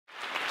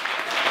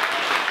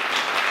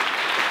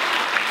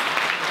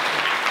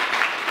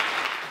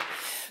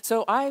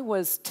So I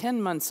was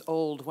 10 months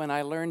old when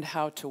I learned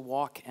how to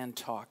walk and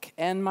talk.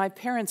 And my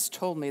parents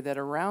told me that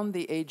around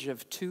the age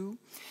of 2,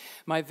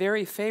 my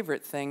very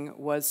favorite thing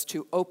was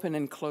to open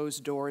and close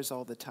doors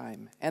all the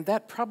time. And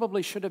that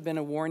probably should have been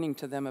a warning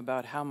to them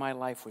about how my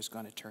life was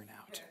going to turn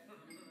out.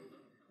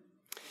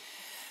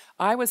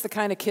 I was the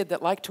kind of kid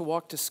that liked to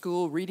walk to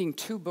school reading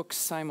 2 books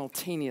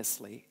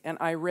simultaneously, and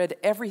I read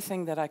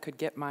everything that I could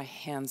get my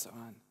hands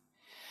on.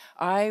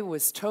 I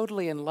was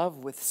totally in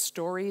love with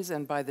stories,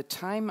 and by the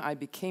time I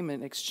became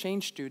an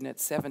exchange student at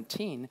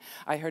 17,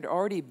 I had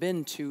already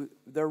been to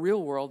the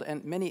real world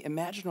and many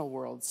imaginal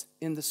worlds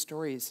in the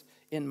stories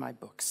in my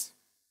books.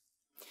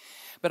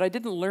 But I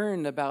didn't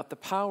learn about the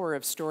power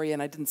of story,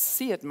 and I didn't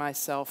see it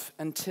myself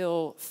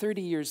until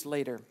 30 years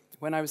later,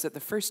 when I was at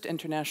the first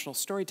International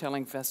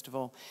Storytelling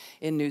Festival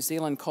in New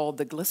Zealand called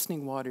the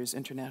Glistening Waters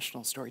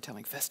International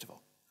Storytelling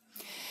Festival.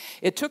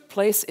 It took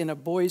place in a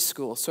boys'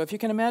 school, so if you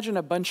can imagine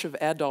a bunch of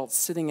adults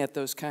sitting at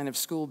those kind of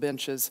school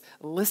benches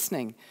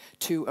listening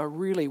to a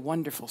really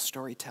wonderful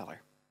storyteller.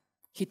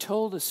 He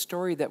told a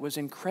story that was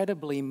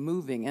incredibly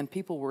moving, and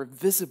people were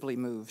visibly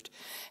moved.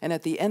 And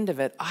at the end of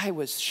it, I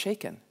was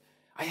shaken.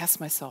 I asked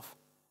myself,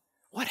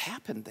 what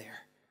happened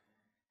there?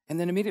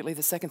 And then immediately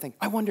the second thing,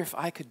 I wonder if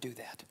I could do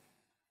that.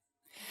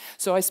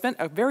 So I spent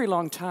a very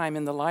long time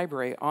in the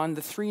library on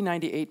the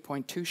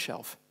 398.2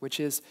 shelf, which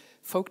is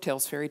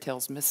folktales, fairy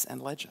tales, myths,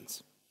 and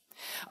legends.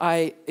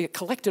 I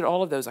collected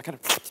all of those, I kind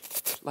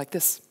of like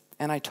this,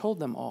 and I told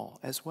them all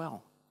as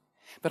well.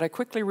 But I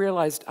quickly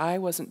realized I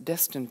wasn't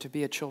destined to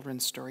be a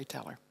children's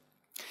storyteller.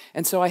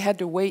 And so I had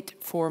to wait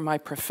for my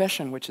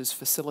profession, which is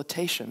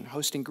facilitation,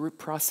 hosting group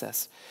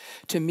process,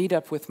 to meet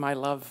up with my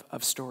love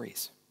of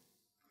stories.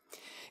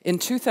 In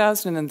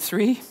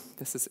 2003,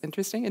 this is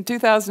interesting, in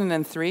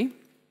 2003,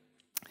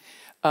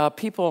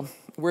 people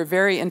were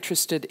very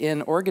interested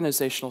in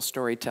organizational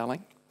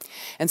storytelling.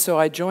 And so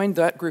I joined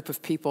that group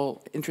of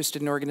people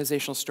interested in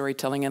organizational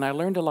storytelling, and I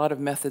learned a lot of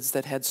methods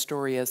that had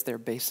story as their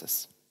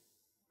basis.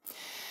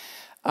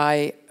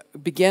 I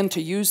began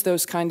to use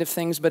those kind of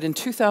things, but in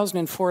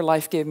 2004,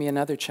 life gave me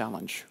another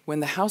challenge. When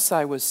the house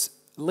I was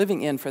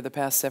living in for the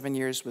past 7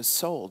 years was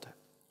sold,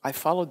 I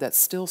followed that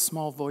still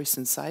small voice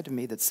inside of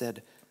me that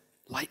said,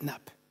 lighten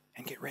up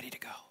and get ready to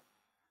go.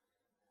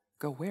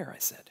 Go where, I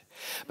said.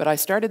 But I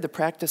started the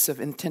practice of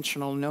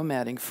intentional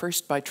nomading,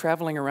 first by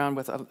traveling around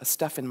with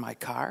stuff in my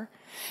car,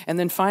 and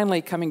then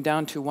finally coming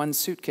down to one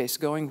suitcase,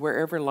 going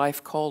wherever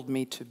life called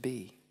me to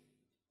be.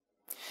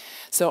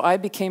 So I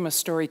became a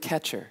story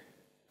catcher,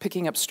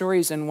 picking up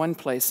stories in one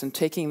place and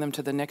taking them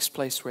to the next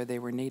place where they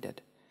were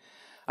needed.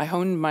 I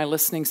honed my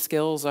listening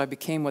skills. I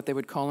became what they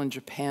would call in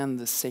Japan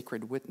the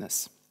sacred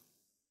witness.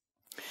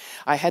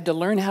 I had to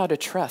learn how to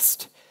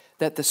trust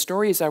that the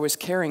stories I was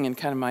carrying in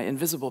kind of my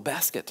invisible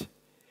basket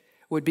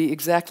would be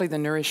exactly the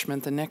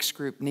nourishment the next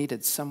group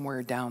needed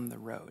somewhere down the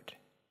road.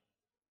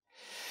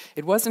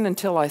 It wasn't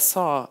until I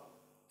saw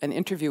an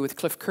interview with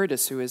Cliff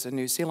Curtis, who is a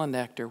New Zealand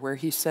actor, where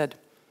he said,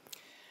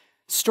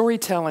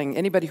 storytelling,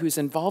 anybody who's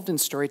involved in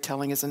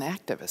storytelling is an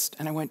activist.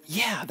 And I went,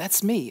 yeah,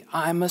 that's me.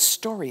 I'm a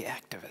story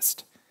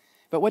activist.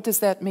 But what does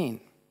that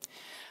mean?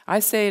 I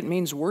say it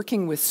means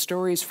working with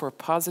stories for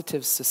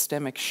positive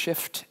systemic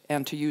shift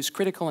and to use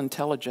critical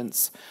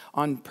intelligence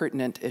on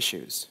pertinent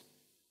issues.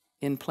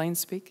 In plain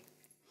speak,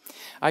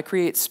 I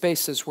create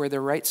spaces where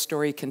the right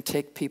story can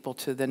take people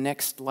to the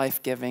next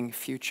life-giving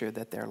future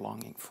that they're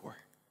longing for.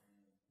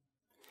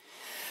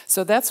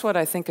 So that's what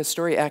I think a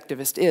story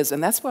activist is,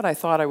 and that's what I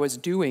thought I was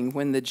doing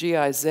when the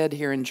GIZ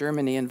here in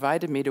Germany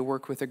invited me to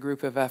work with a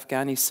group of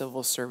Afghani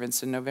civil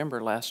servants in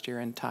November last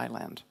year in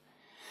Thailand.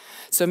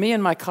 So me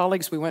and my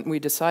colleagues, we went and we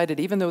decided,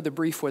 even though the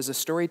brief was a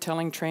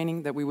storytelling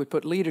training, that we would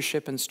put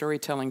leadership and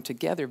storytelling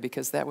together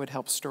because that would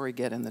help story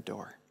get in the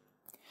door.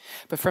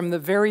 But from the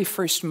very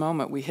first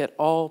moment, we hit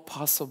all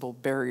possible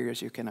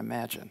barriers you can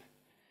imagine.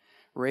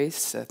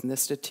 Race,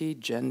 ethnicity,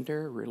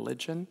 gender,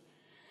 religion,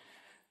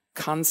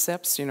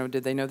 concepts,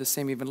 did they know the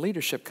same even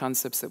leadership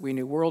concepts that we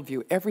knew,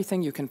 worldview,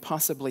 everything you can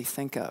possibly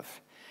think of.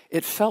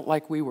 It felt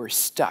like we were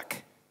stuck.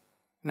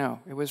 No,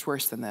 it was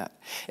worse than that.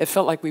 It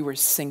felt like we were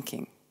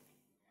sinking.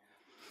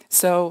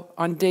 So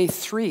on day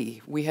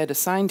 3, we had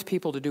assigned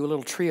people to do a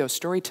little trio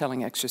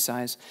storytelling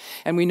exercise,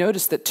 and we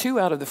noticed that 2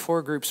 out of the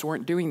 4 groups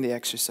weren't doing the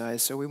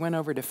exercise, so we went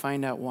over to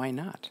find out why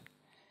not.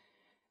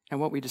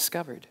 And what we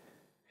discovered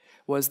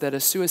was that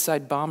a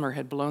suicide bomber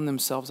had blown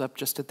themselves up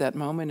just at that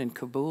moment in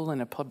Kabul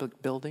in a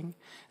public building,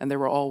 and they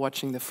were all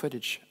watching the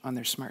footage on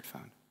their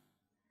smartphone.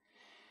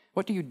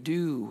 What do you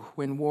do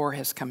when war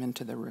has come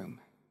into the room?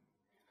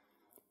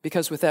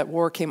 Because with that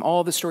war came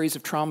all the stories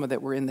of trauma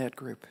that were in that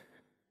group.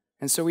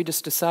 And so we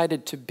just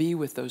decided to be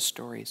with those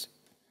stories.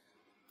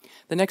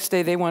 The next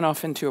day, they went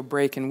off into a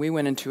break, and we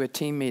went into a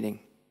team meeting,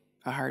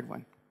 a hard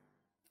one.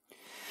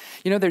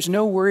 There's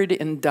no word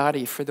in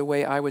Dadi for the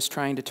way I was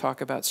trying to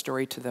talk about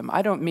story to them.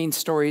 I don't mean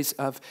stories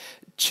of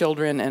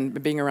children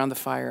and being around the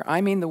fire. I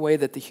mean the way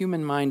that the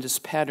human mind is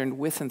patterned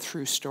with and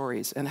through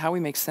stories, and how we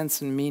make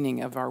sense and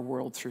meaning of our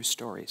world through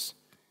stories.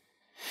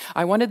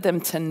 I wanted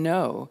them to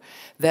know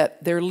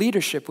that their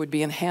leadership would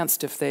be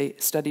enhanced if they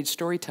studied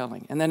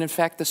storytelling, and that in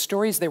fact the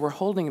stories they were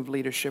holding of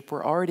leadership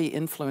were already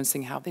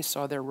influencing how they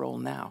saw their role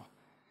now.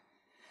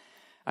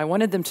 I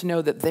wanted them to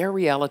know that their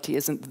reality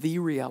isn't the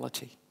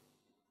reality.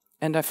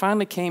 And I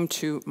finally came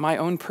to my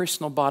own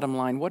personal bottom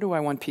line. What do I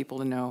want people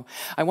to know?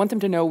 I want them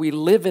to know we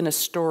live in a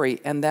story,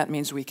 and that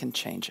means we can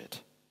change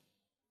it.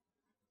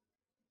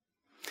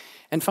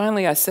 And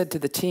finally, I said to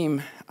the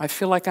team, I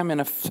feel like I'm in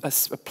a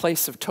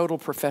place of total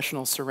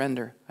professional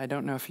surrender. I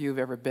don't know if you've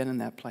ever been in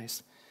that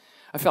place.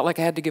 I felt like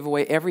I had to give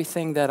away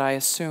everything that I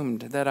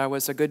assumed, that I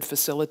was a good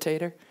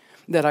facilitator,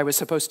 that I was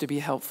supposed to be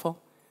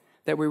helpful,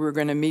 that we were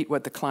going to meet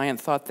what the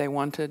client thought they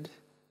wanted.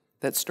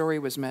 That story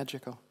was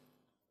magical.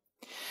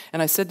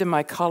 And I said to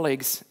my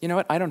colleagues, you know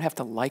what, I don't have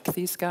to like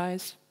these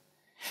guys,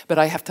 but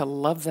I have to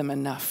love them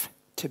enough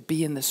to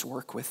be in this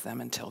work with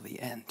them until the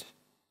end.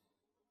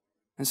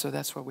 And so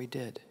that's what we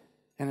did,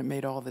 and it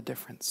made all the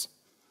difference.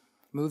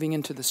 Moving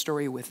into the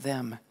story with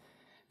them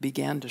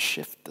began to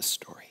shift the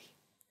story.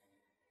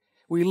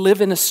 We live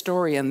in a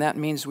story, and that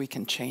means we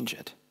can change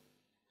it.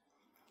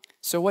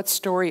 So what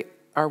story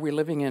are we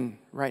living in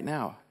right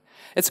now?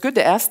 It's good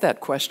to ask that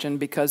question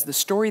because the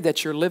story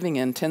that you're living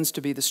in tends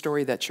to be the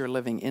story that you're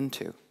living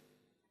into.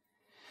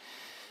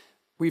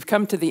 We've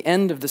come to the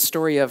end of the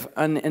story of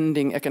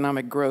unending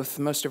economic growth.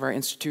 Most of our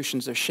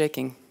institutions are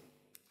shaking.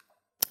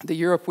 The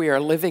Europe we are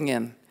living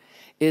in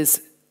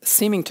is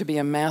seeming to be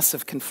a mass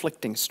of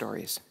conflicting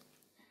stories.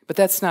 But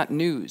that's not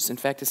news. In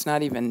fact, it's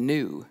not even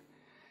new.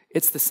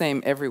 It's the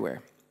same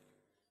everywhere.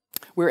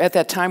 We're at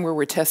that time where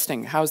we're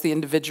testing how's the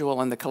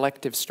individual and the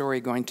collective story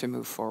going to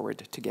move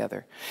forward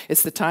together.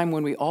 It's the time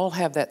when we all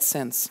have that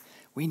sense,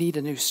 we need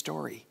a new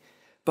story,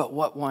 but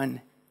what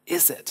one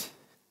is it?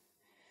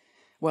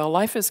 Well,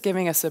 life is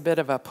giving us a bit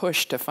of a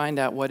push to find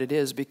out what it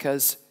is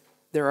because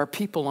there are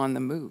people on the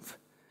move.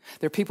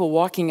 There are people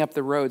walking up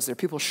the roads. There are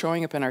people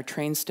showing up in our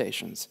train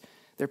stations.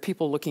 There are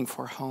people looking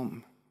for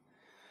home.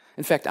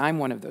 In fact, I'm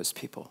one of those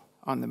people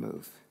on the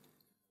move.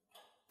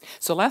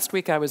 So last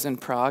week I was in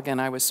Prague and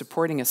I was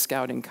supporting a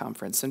scouting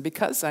conference. And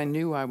because I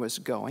knew I was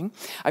going,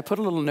 I put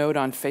a little note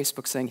on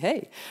Facebook saying,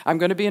 hey, I'm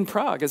going to be in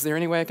Prague. Is there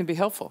any way I can be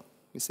helpful?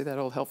 You see, that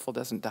old helpful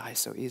doesn't die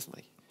so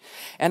easily.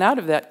 And out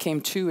of that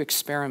came 2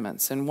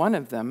 experiments. And one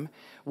of them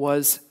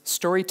was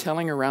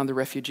storytelling around the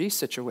refugee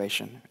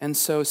situation. And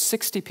so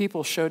 60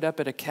 people showed up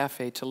at a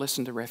cafe to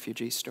listen to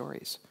refugee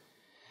stories.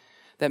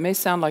 That may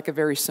sound like a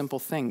very simple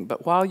thing,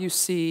 but while you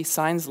see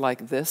signs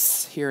like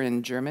this here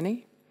in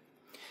Germany,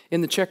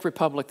 in the Czech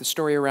Republic, the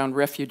story around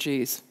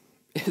refugees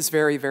is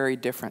very, very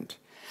different.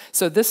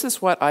 So this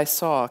is what I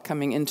saw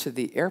coming into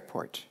the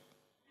airport.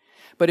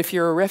 But if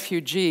you're a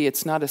refugee,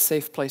 it's not a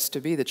safe place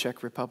to be, the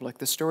Czech Republic.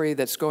 The story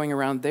that's going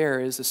around there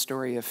is a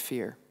story of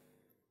fear.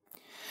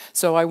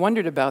 So I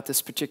wondered about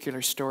this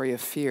particular story of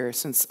fear,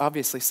 since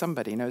obviously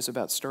somebody knows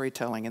about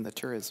storytelling in the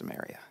tourism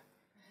area.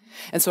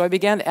 And so I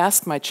began to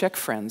ask my Czech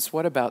friends,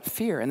 what about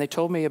fear? And they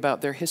told me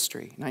about their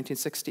history.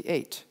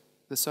 1968,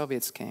 the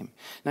Soviets came.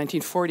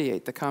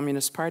 1948, the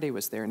Communist Party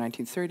was there.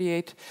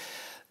 1938,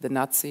 the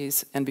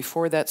Nazis. And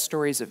before that,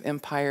 stories of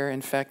empire.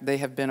 In fact, they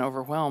have been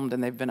overwhelmed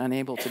and they've been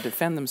unable to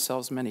defend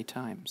themselves many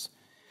times.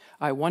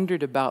 I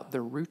wondered about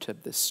the root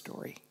of this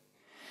story.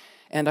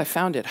 And I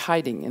found it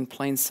hiding in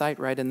plain sight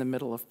right in the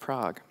middle of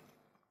Prague.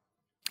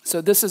 So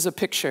this is a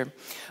picture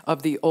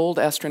of the old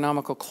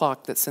astronomical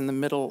clock that's in the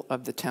middle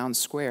of the town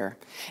square.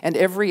 And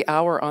every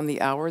hour on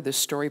the hour, this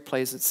story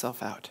plays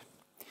itself out.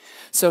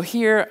 So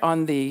here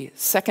on the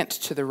second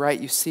to the right,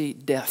 you see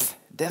Death.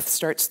 Death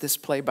starts this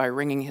play by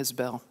ringing his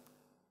bell.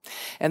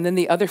 And then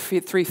the other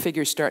 3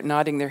 figures start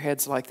nodding their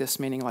heads like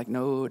this, meaning like,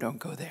 no, don't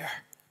go there.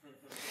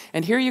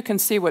 And here you can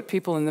see what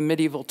people in the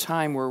medieval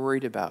time were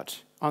worried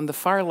about. On the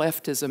far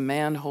left is a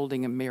man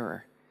holding a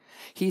mirror.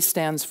 He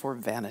stands for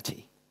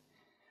vanity.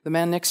 The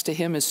man next to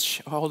him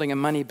is holding a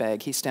money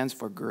bag. He stands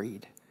for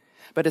greed.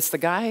 But it's the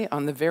guy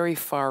on the very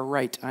far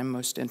right I'm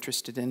most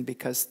interested in,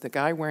 because the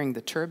guy wearing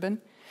the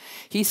turban,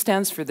 he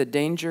stands for the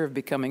danger of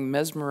becoming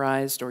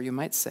mesmerized, or you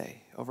might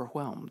say,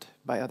 overwhelmed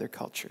by other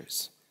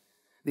cultures.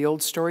 The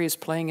old story is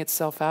playing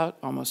itself out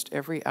almost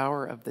every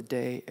hour of the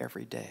day,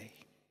 every day.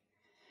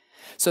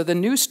 So the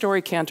new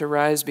story can't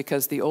arise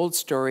because the old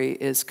story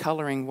is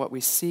coloring what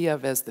we see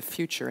of as the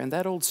future, and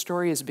that old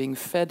story is being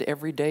fed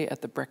every day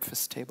at the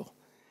breakfast table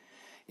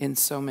in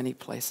so many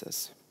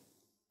places.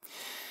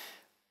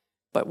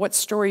 But what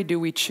story do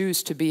we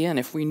choose to be in?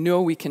 If we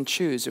know we can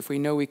choose, if we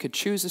know we could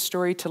choose a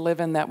story to live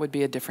in, that would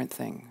be a different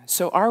thing.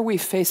 So are we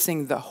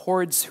facing the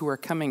hordes who are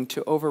coming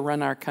to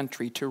overrun our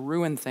country, to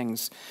ruin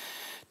things,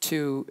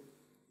 to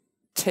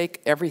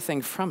take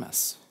everything from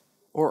us?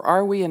 Or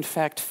are we in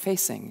fact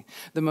facing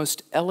the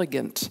most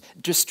elegant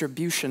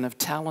distribution of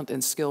talent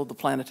and skill the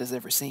planet has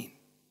ever seen?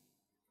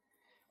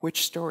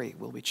 Which story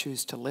will we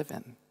choose to live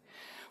in?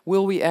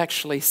 Will we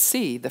actually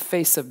see the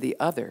face of the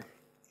other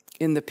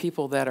in the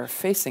people that are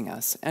facing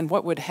us? And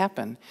what would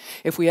happen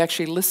if we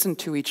actually listened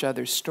to each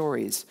other's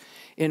stories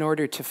in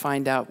order to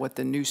find out what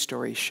the new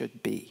story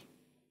should be?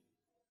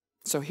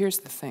 So here's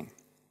the thing.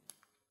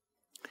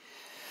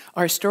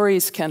 Our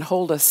stories can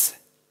hold us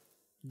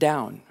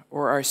down,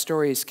 or our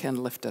stories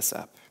can lift us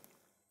up.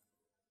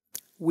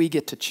 We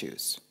get to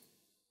choose.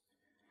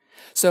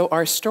 So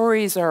our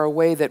stories are a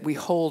way that we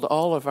hold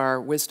all of our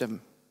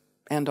wisdom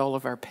and all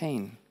of our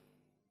pain.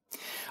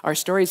 Our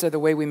stories are the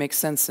way we make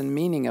sense and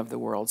meaning of the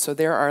world. So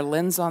they're our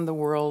lens on the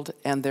world,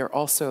 and they're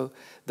also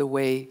the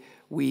way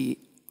we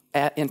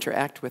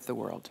interact with the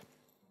world.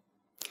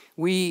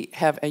 We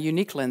have a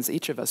unique lens,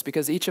 each of us,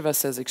 because each of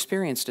us has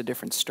experienced a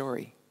different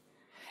story.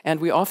 And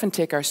we often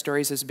take our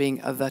stories as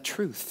being the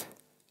truth,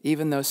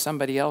 even though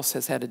somebody else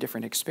has had a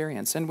different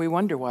experience. And we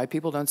wonder why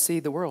people don't see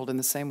the world in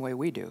the same way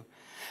we do.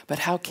 But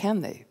how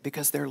can they?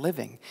 Because they're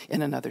living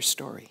in another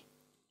story.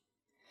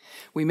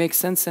 We make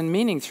sense and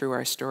meaning through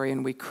our story,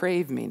 and we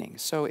crave meaning.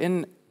 So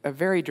in a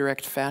very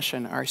direct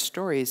fashion, our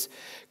stories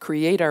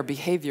create our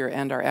behavior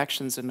and our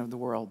actions in the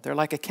world. They're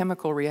like a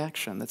chemical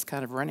reaction that's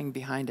kind of running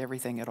behind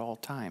everything at all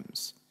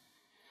times.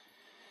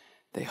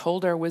 They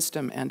hold our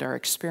wisdom and our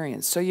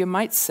experience. So you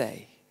might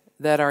say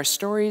that our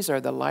stories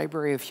are the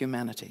library of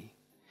humanity.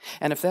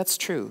 And if that's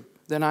true,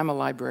 then I'm a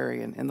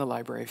librarian in the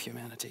library of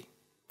humanity.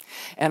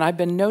 And I've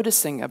been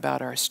noticing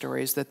about our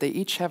stories that they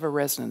each have a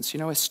resonance. You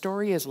know, a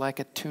story is like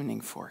a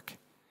tuning fork.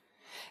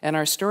 And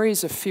our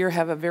stories of fear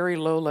have a very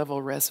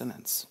low-level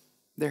resonance.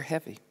 They're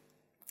heavy.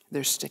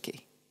 They're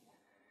sticky.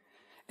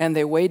 And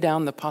they weigh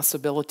down the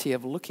possibility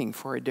of looking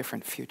for a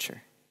different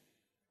future.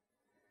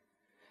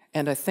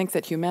 And I think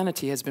that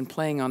humanity has been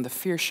playing on the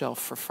fear shelf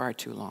for far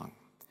too long.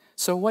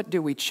 So what do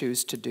we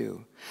choose to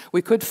do?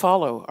 We could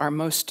follow our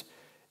most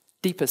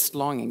deepest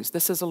longings.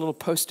 This is a little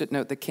post-it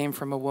note that came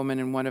from a woman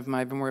in one of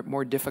my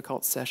more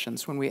difficult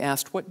sessions when we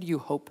asked, what do you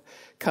hope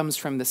comes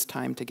from this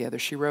time together?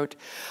 She wrote,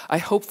 I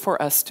hope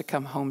for us to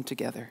come home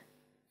together.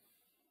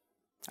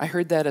 I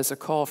heard that as a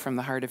call from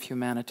the heart of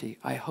humanity.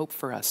 I hope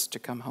for us to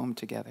come home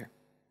together.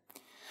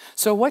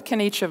 So what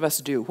can each of us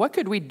do? What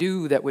could we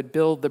do that would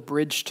build the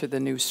bridge to the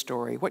new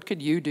story? What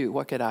could you do?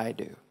 What could I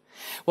do?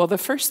 Well, the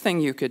first thing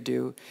you could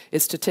do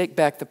is to take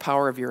back the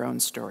power of your own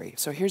story.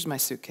 So here's my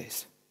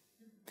suitcase.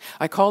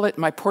 I call it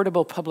my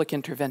portable public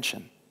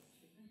intervention.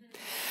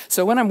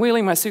 So when I'm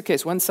wheeling my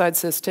suitcase, one side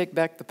says, take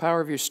back the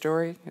power of your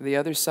story. And the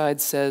other side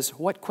says,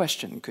 what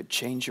question could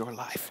change your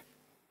life?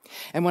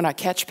 And when I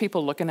catch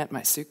people looking at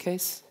my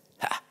suitcase,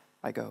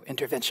 I go,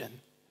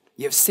 intervention.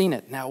 You've seen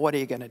it. Now what are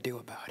you going to do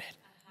about it?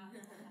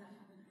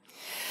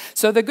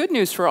 So the good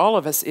news for all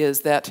of us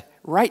is that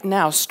right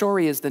now,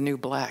 story is the new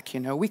black. You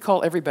know, we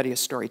call everybody a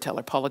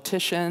storyteller.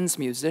 Politicians,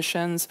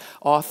 musicians,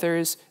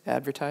 authors,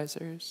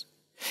 advertisers.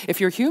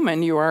 If you're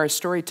human, you are a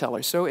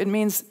storyteller. So it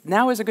means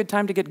now is a good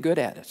time to get good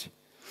at it.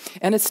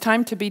 And it's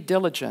time to be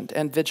diligent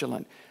and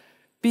vigilant.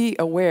 Be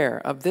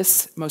aware of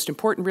this most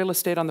important real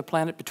estate on the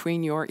planet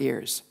between your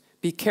ears.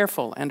 Be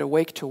careful and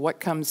awake to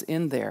what comes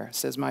in there,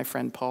 says my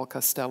friend Paul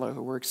Costello,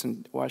 who works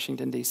in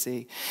Washington,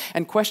 D.C.,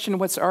 and question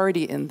what's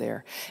already in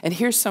there. And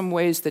here's some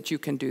ways that you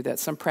can do that,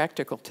 some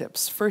practical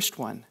tips. First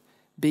one,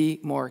 be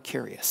more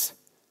curious.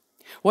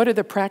 What are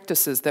the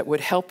practices that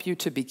would help you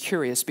to be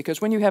curious? Because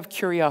when you have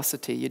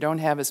curiosity, you don't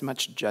have as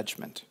much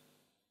judgment.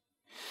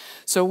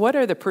 So what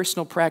are the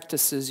personal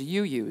practices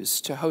you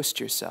use to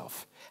host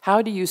yourself?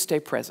 How do you stay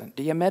present?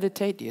 Do you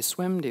meditate? Do you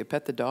swim? Do you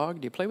pet the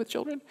dog? Do you play with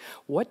children?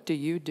 What do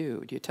you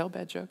do? Do you tell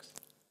bad jokes?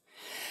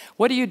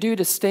 What do you do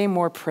to stay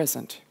more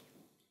present?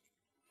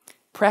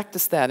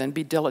 Practice that and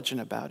be diligent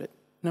about it.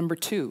 Number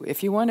 2,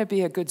 if you want to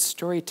be a good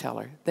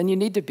storyteller, then you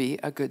need to be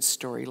a good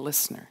story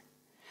listener.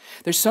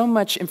 There's so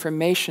much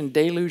information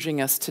deluging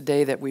us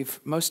today that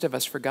most of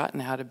us forgotten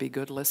how to be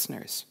good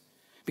listeners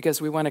because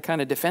we want to kind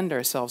of defend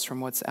ourselves from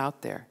what's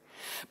out there.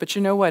 But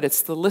you know what?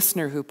 It's the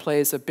listener who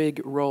plays a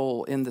big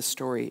role in the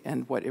story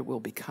and what it will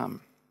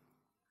become.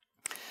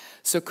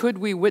 So could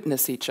we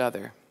witness each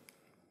other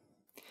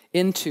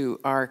into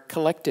our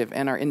collective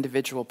and our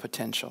individual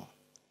potential?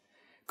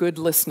 Good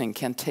listening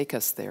can take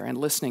us there, and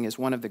listening is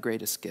one of the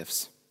greatest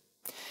gifts.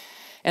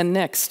 And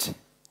next,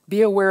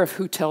 be aware of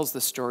who tells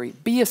the story.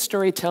 Be a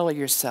storyteller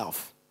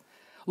yourself.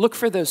 Look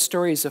for those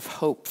stories of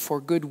hope, for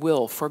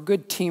goodwill, for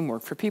good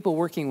teamwork, for people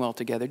working well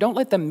together. Don't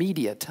let the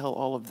media tell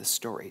all of the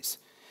stories.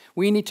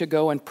 We need to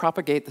go and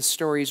propagate the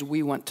stories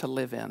we want to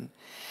live in.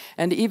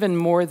 And even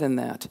more than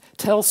that,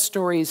 tell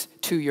stories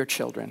to your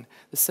children.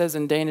 This says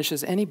in Danish,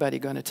 is anybody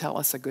going to tell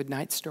us a good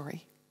night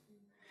story?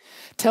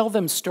 Tell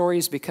them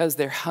stories because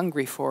they're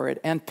hungry for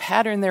it, and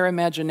pattern their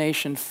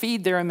imagination,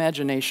 feed their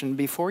imagination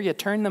before you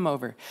turn them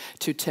over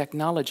to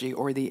technology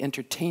or the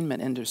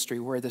entertainment industry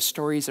where the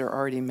stories are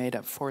already made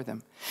up for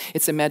them.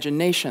 It's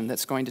imagination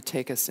that's going to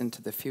take us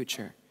into the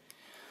future.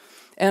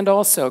 And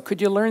also,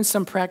 could you learn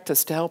some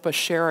practice to help us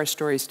share our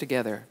stories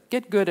together?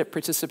 Get good at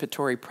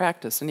participatory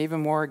practice, and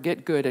even more,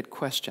 get good at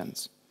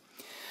questions.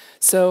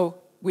 So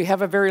we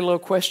have a very low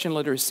question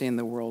literacy in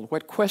the world.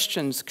 What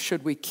questions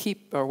should we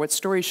keep, or what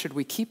stories should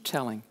we keep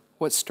telling?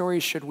 What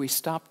stories should we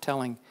stop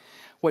telling?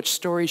 What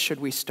stories should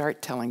we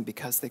start telling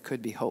because they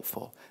could be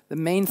hopeful? The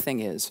main thing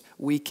is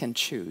we can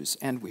choose,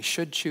 and we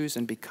should choose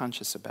and be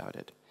conscious about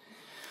it.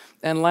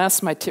 And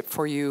last, my tip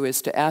for you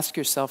is to ask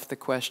yourself the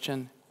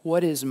question,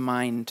 What is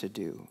mine to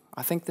do?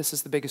 I think this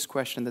is the biggest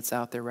question that's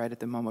out there right at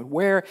the moment.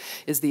 Where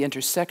is the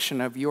intersection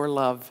of your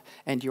love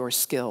and your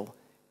skill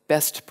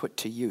best put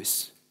to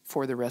use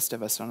for the rest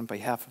of us on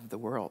behalf of the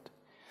world?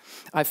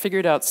 I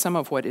figured out some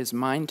of what is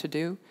mine to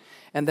do,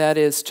 and that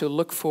is to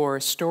look for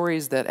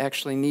stories that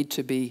actually need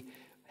to be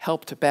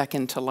helped back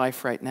into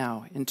life right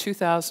now. In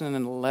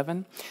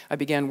 2011, I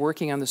began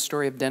working on the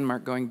story of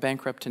Denmark going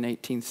bankrupt in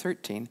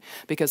 1813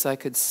 because I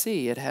could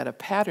see it had a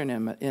pattern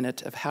in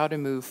it of how to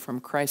move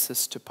from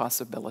crisis to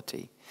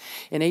possibility.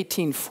 In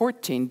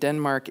 1814,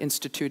 Denmark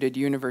instituted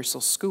universal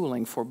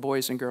schooling for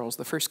boys and girls,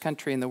 the first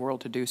country in the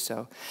world to do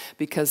so,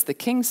 because the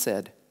king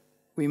said,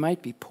 we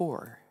might be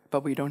poor,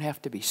 but we don't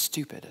have to be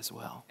stupid as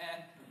well.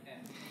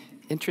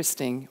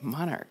 Interesting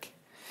monarch.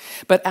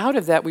 But out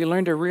of that, we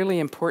learned a really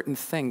important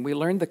thing. We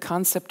learned the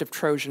concept of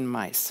Trojan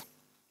mice.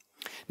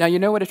 Now, you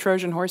know what a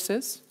Trojan horse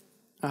is?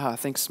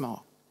 Think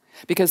small.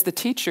 Because the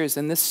teachers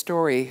in this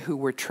story who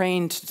were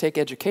trained to take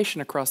education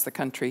across the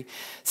country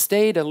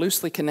stayed a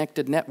loosely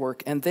connected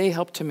network, and they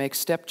helped to make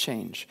step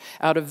change.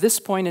 Out of this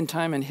point in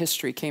time in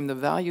history came the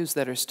values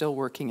that are still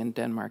working in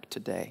Denmark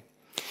today.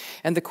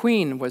 And the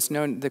queen was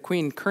known,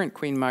 current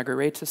queen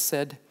Margrethe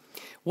said,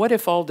 what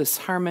if all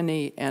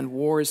disharmony and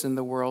wars in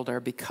the world are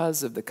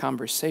because of the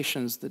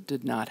conversations that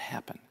did not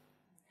happen?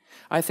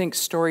 I think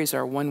stories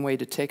are one way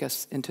to take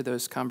us into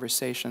those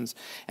conversations,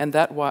 and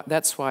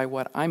that's why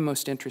what I'm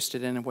most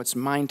interested in and what's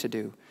mine to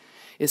do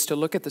is to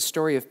look at the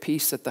story of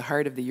peace at the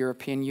heart of the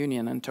European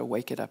Union and to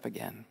wake it up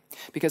again.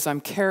 Because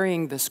I'm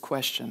carrying this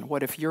question,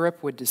 what if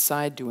Europe would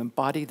decide to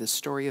embody the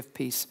story of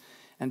peace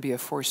and be a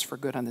force for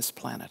good on this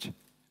planet?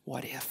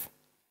 What if?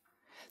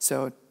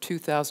 So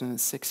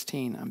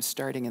 2016, I'm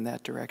starting in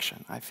that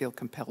direction. I feel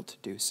compelled to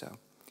do so.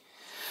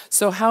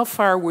 So how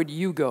far would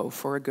you go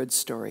for a good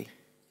story?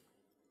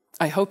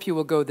 I hope you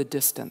will go the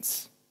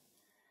distance.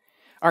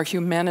 Our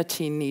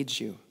humanity needs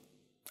you.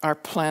 Our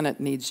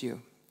planet needs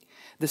you.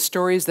 The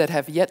stories that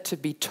have yet to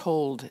be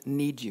told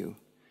need you.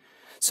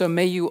 So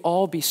may you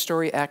all be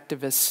story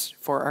activists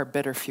for our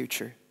better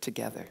future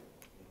together.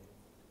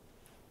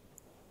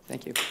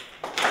 Thank you.